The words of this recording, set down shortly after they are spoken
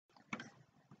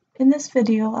In this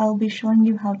video, I'll be showing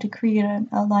you how to create an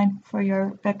outline for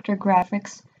your vector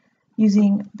graphics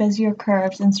using Bezier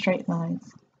curves and straight lines.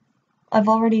 I've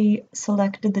already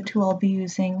selected the tool I'll be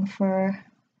using for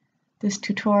this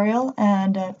tutorial,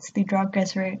 and it's the Draw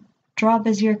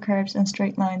Bezier Curves and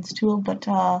Straight Lines tool, but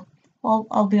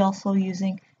I'll be also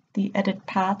using the Edit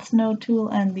Paths node tool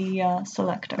and the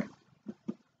selector.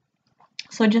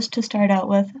 So just to start out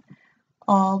with,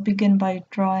 I'll begin by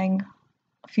drawing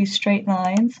a few straight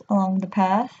lines along the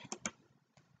path.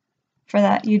 For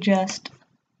that, you just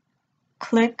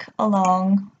click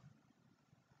along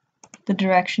the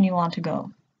direction you want to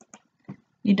go.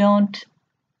 You don't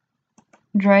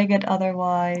drag it,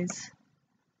 otherwise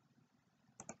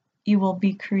you will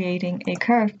be creating a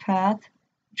curved path,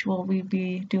 which we'll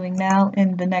be doing now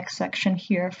in the next section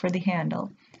here for the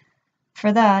handle.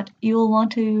 For that, you will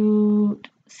want to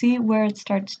see where it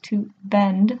starts to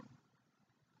bend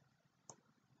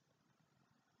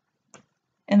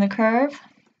in the curve.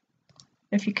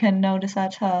 If you can notice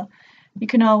that, you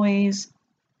can always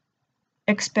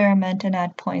experiment and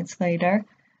add points later.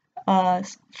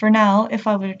 For now, if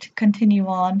I were to continue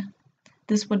on,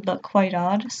 this would look quite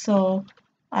odd, so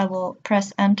I will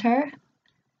press enter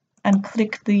and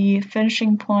click the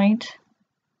finishing point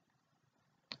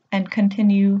and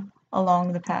continue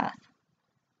along the path.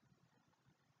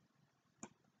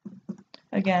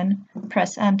 Again,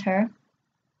 press enter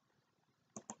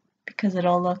because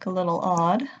it'll look a little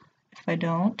odd if I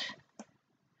don't,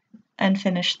 and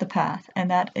finish the path, and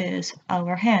that is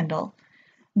our handle.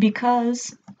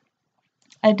 Because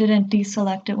I didn't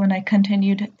deselect it when I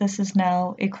continued, this is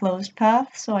now a closed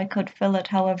path, so I could fill it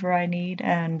however I need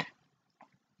and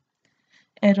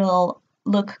it'll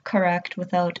look correct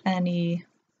without any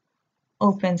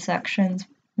open sections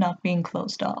not being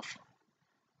closed off.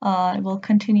 I will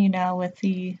continue now with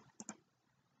the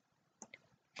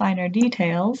finer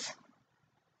details.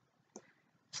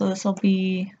 So this will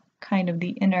be kind of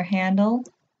the inner handle.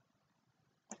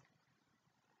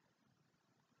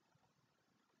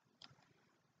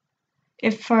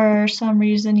 If for some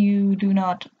reason you do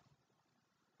not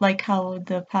like how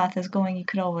the path is going, you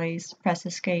could always press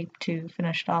escape to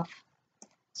finish it off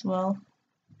as well.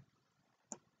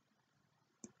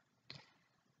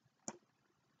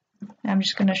 I'm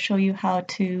just going to show you how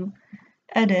to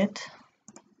edit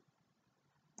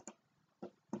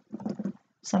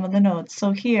some of the nodes.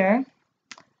 So here,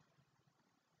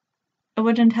 it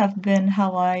wouldn't have been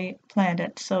how I planned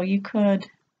it, so you could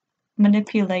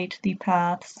manipulate the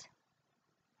paths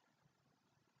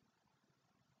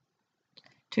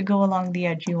to go along the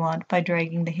edge you want by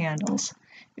dragging the handles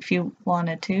if you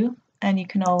wanted to, and you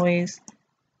can always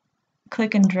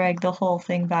click and drag the whole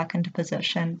thing back into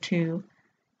position to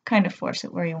kind of force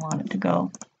it where you want it to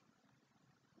go.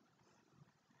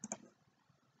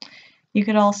 You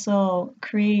could also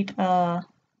create a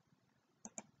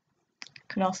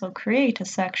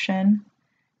section,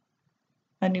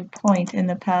 a new point in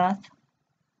the path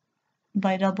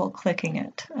by double clicking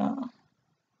it.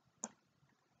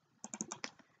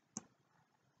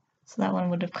 So that one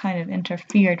would have kind of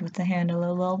interfered with the handle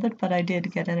a little bit, but I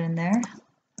did get it in there.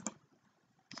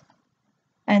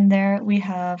 And there we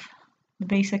have the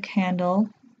basic handle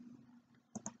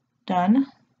done.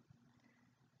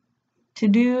 To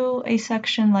do a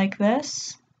section like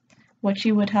this, what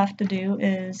you would have to do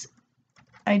is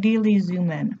ideally zoom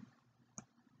in.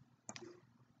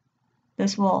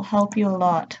 This will help you a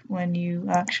lot when you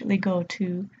actually go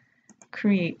to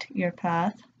create your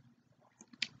path.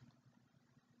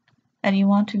 And you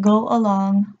want to go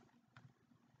along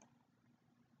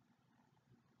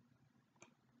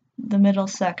the middle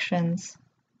sections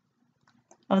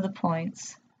of the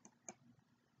points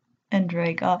and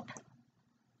drag up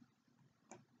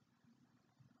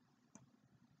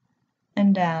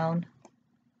and down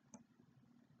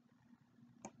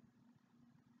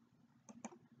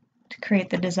to create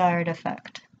the desired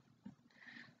effect.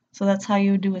 So that's how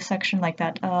you do a section like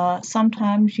that.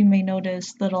 Sometimes you may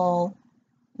notice little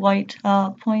white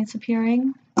points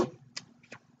appearing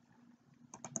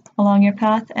along your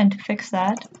path, and to fix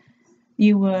that,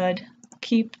 you would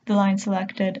keep the line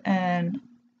selected and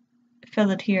fill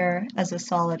it here as a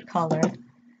solid color.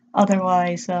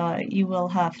 Otherwise, you will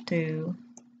have to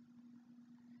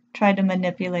try to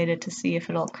manipulate it to see if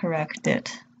it'll correct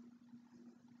it.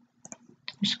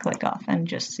 Just click off and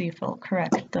just see if it'll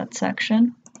correct that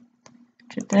section,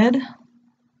 which it did.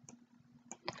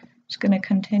 Just going to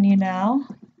continue now.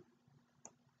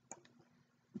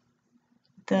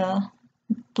 The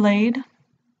blade.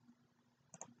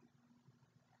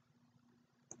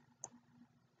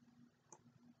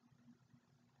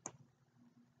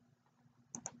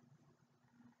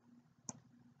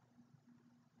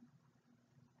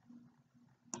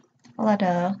 I'll add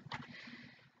a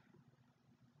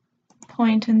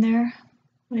point in there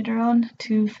later on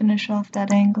to finish off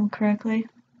that angle correctly.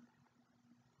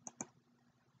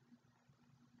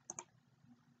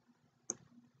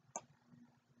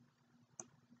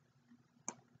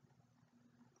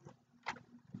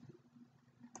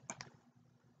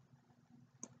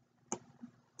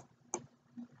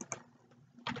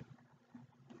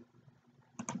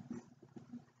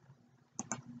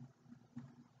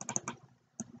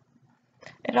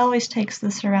 It always takes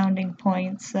the surrounding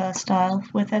points style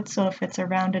with it, so if it's a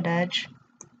rounded edge,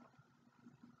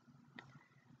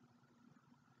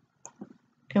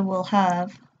 it will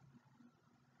have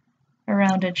a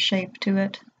rounded shape to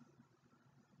it.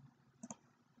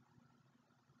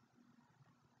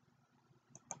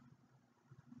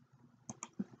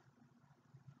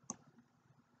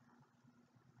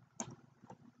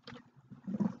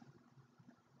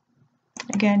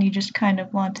 Again, you just kind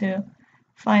of want to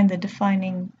find the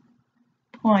defining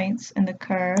points in the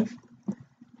curve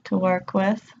to work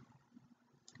with.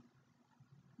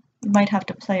 You might have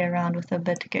to play around with it a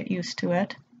bit to get used to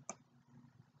it.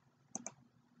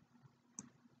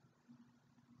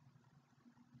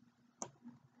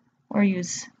 Or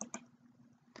use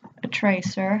a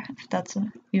tracer if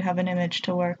you have an image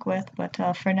to work with, but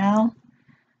for now,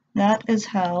 that is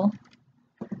how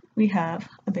we have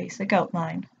a basic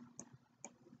outline.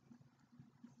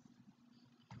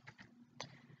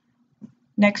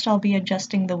 Next, I'll be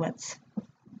adjusting the widths.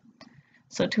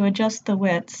 So to adjust the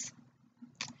widths,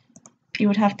 you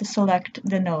would have to select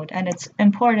the node, and it's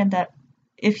important that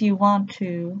if you want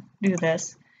to do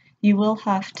this, you will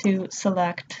have to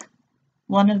select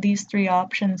one of these three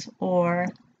options, or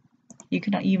you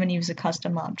can even use a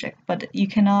custom object, but you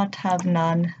cannot have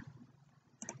none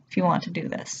if you want to do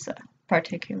this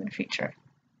particular feature.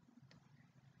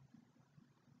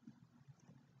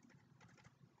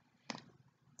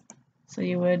 So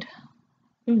you would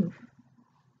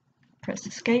press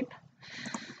escape.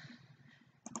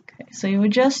 Okay, so you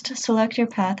would just select your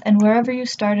path, and wherever you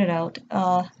started out,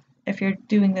 if you're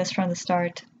doing this from the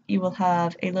start, you will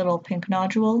have a little pink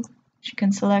nodule which you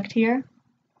can select here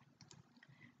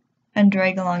and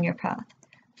drag along your path.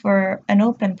 For an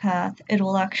open path, it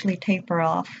will actually taper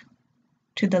off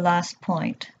to the last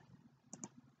point.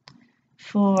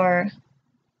 For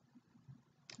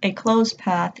a closed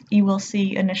path, you will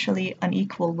see initially an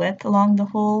equal width along the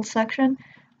whole section.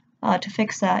 To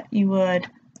fix that, you would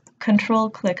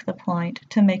control-click the point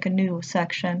to make a new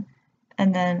section,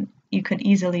 and then you could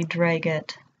easily drag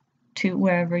it to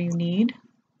wherever you need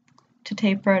to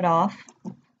taper it off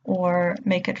or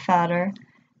make it fatter,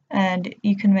 and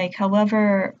you can make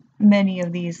however many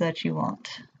of these that you want.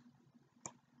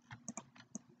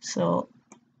 So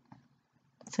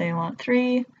say I want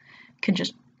 3,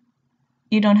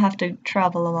 you don't have to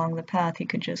travel along the path, you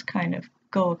could just kind of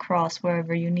go across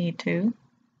wherever you need to.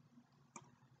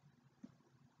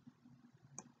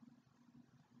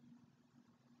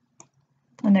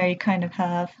 And there you kind of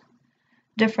have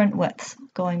different widths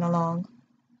going along.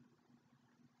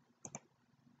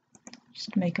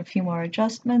 Just make a few more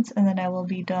adjustments, and then I will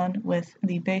be done with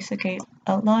the basic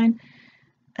outline,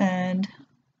 and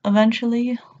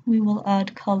eventually we will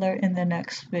add color in the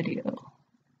next video.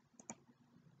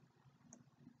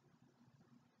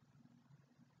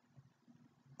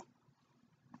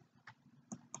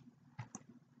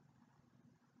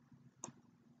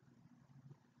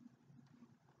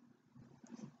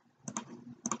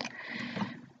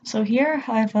 So here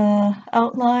I have an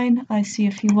outline. I see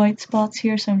a few white spots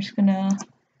here, so I'm just gonna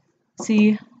see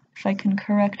if I can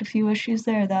correct a few issues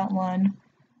there. That one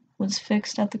was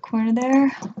fixed at the corner there.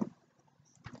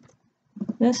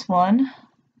 This one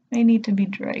may need to be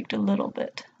dragged a little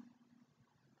bit.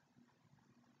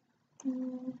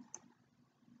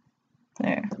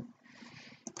 There.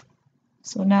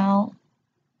 So now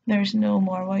there's no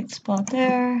more white spot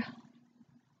there.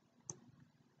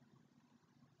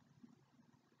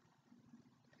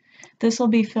 This will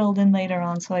be filled in later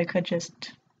on, so I could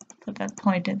just put that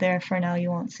point in there. For now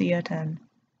you won't see it and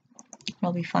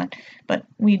it'll be fine. But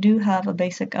we do have a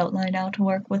basic outline now to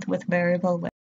work with variable width.